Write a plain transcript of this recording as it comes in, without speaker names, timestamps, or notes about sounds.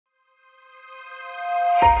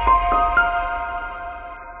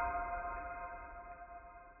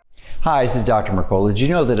Hi, this is Dr. Mercola. Did you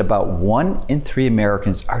know that about 1 in 3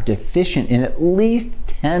 Americans are deficient in at least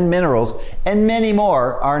 10 minerals, and many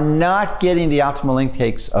more are not getting the optimal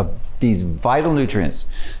intakes of these vital nutrients,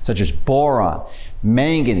 such as boron,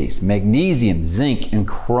 manganese, magnesium, zinc, and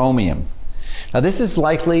chromium? Now, this is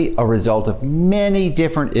likely a result of many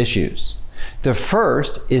different issues. The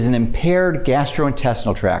first is an impaired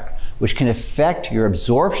gastrointestinal tract, which can affect your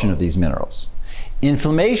absorption of these minerals.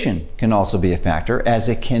 Inflammation can also be a factor, as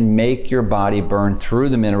it can make your body burn through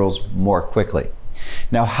the minerals more quickly.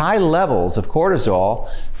 Now, high levels of cortisol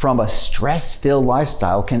from a stress-filled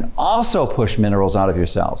lifestyle can also push minerals out of your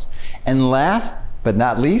cells. And last but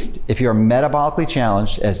not least, if you're metabolically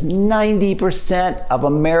challenged, as 90% of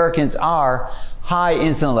Americans are, high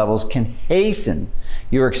insulin levels can hasten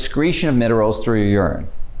your excretion of minerals through your urine.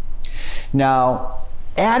 Now,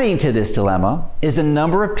 adding to this dilemma is the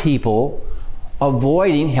number of people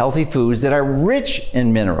avoiding healthy foods that are rich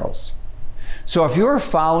in minerals. So if you're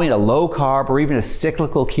following a low-carb or even a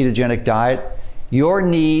cyclical ketogenic diet, your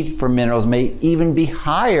need for minerals may even be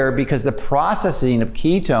higher, because the processing of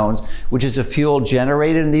ketones, which is a fuel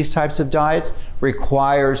generated in these types of diets,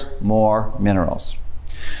 requires more minerals.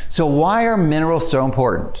 So why are minerals so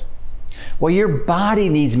important? Well, your body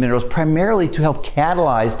needs minerals primarily to help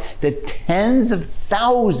catalyze the tens of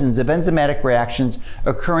thousands of enzymatic reactions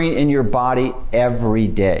occurring in your body every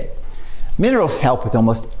day. Minerals help with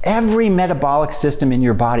almost every metabolic system in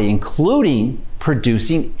your body, including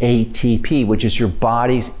producing ATP, which is your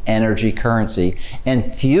body's energy currency, and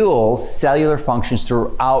fuels cellular functions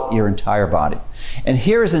throughout your entire body. And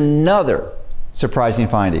here's another surprising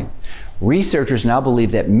finding. Researchers now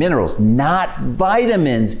believe that minerals, not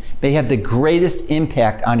vitamins, may have the greatest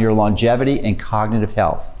impact on your longevity and cognitive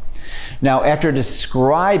health. Now, after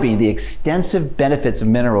describing the extensive benefits of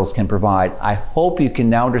minerals can provide, I hope you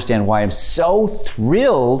can now understand why I'm so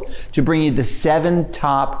thrilled to bring you the 7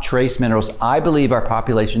 top trace minerals I believe our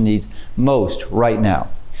population needs most right now.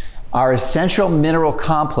 Our essential mineral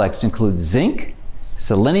complex includes zinc,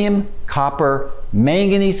 selenium, copper,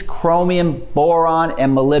 manganese, chromium, boron,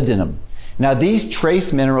 and molybdenum. Now, these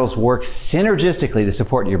trace minerals work synergistically to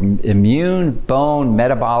support your immune, bone,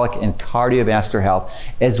 metabolic, and cardiovascular health,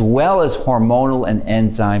 as well as hormonal and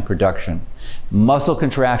enzyme production, muscle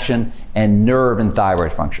contraction, and nerve and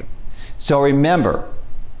thyroid function. So remember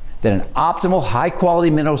that an optimal, high-quality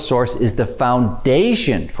mineral source is the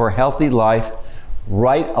foundation for a healthy life,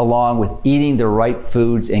 right along with eating the right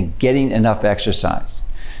foods and getting enough exercise.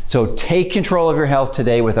 So take control of your health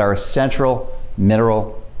today with our essential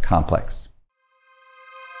mineral complex.